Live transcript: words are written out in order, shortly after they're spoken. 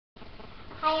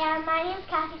Hi, my name is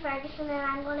Cathy Ferguson, and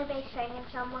I'm going to be singing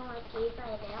Someone Like You by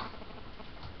Adele.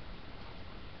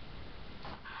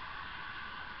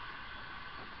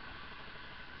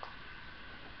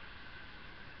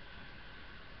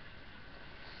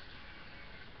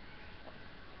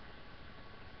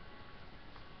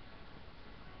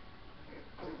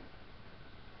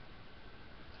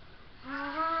 I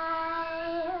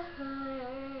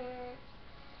heard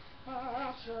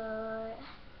that you're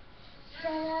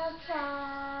still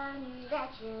trying,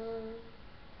 that you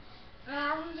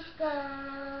found this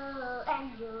girl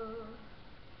and you're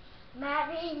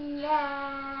married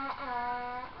now.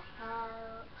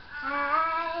 I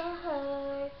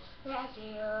heard that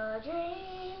your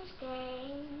dreams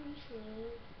came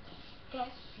true.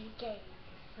 Guess you gave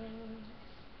your friends.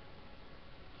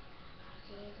 I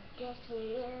didn't get to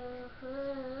you.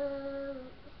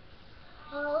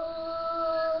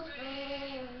 Old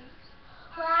friends,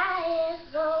 why is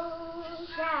so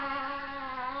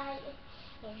shy?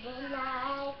 Is it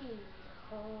like you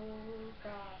hold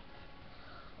back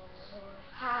or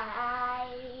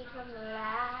hide from the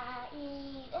light?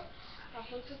 I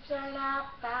hate to turn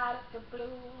up out of the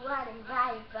blue,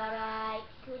 uninvited, but I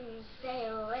couldn't stay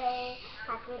away.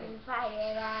 I couldn't fight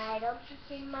it. I hope you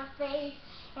see my face,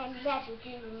 and that you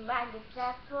be reminded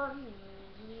that for me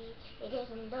it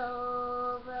isn't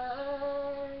over.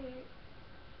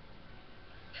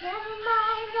 Never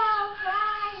mind, I'll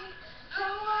find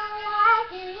someone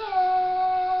like you.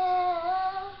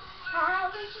 I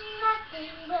wish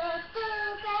nothing but the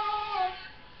best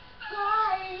for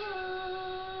you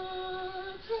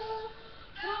too.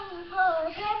 Don't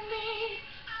forget me,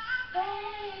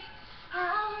 babe.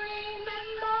 I'll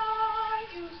remember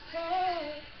you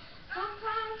said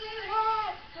sometimes it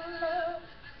hurts to love,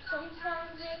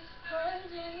 sometimes it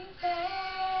hurts instead.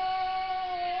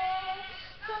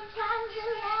 Sometimes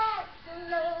it hurts to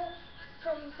love,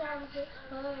 sometimes it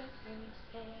hurts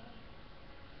instead.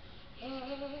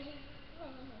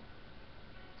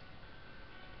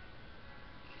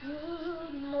 You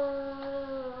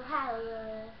know how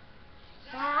love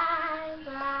shines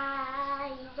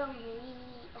bright on me.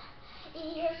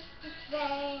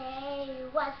 Yesterday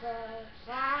was the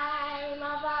time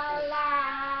of our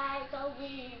lives, so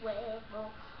we were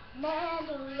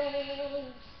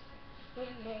memories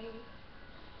in a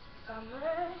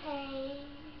summer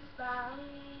haze, bound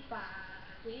by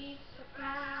the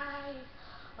surprise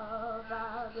of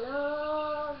our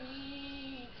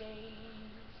glory days.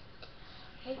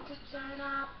 Hate to turn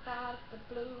up out of the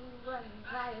blue,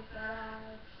 uninvited, but I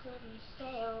couldn't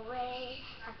stay away.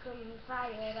 I couldn't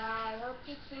fight it. I hope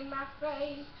you see my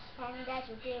face, and that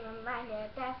you be reminded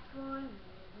that for me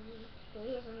it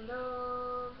isn't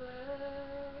over.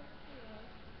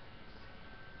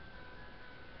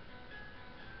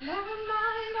 Never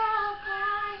mind, I'll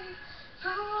find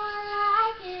someone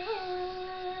like you.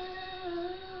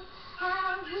 I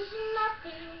wish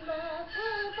nothing but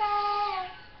the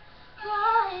best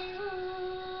for you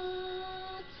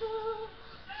too.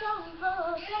 Don't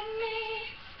forget me,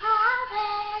 I'll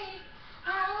beg.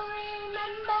 I'll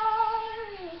remember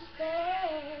you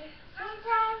said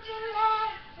sometimes it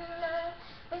lasts in love,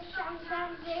 but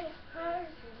sometimes it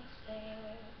hurts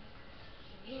instead.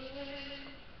 Yeah.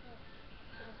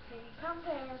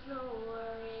 Compares no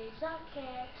worries or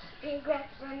care,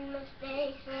 regrets and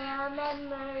mistakes and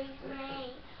memories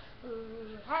made. Who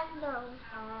have known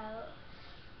how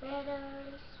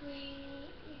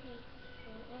bittersweet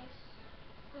this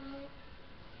hurt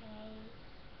taste?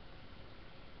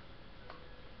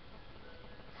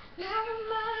 Never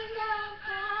mind, I'll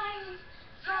find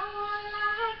someone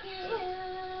like you.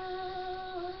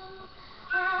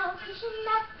 I'll wish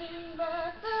nothing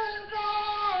but the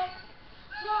best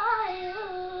for you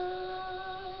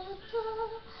too.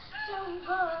 Don't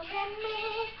forget me,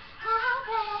 I'll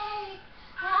beg.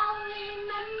 I'll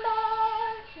remember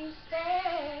to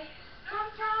stay.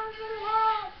 Sometimes it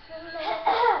lasts a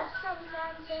little,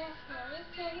 sometimes it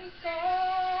hurts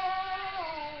instead.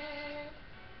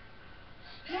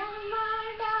 Never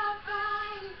mind, I'll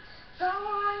find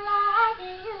someone like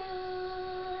you.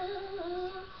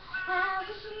 I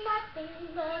wish nothing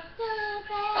but the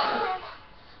best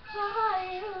for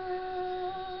you.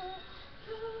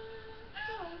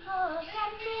 Don't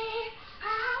forget me,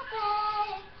 I'll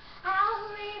beg. I'll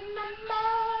remember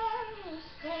you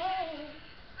say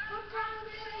sometimes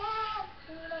it lasts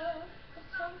in love, but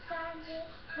sometimes it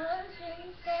hurts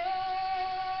instead.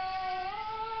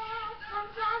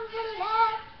 Sometimes it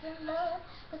lasts in love,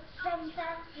 but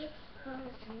sometimes it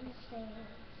hurts instead.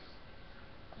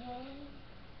 Yeah,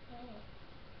 yeah.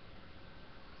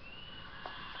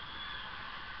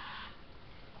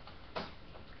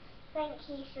 Thank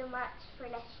you so much for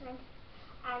listening.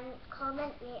 And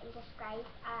comment, rate and subscribe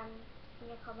in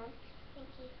your comments. Thank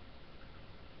you.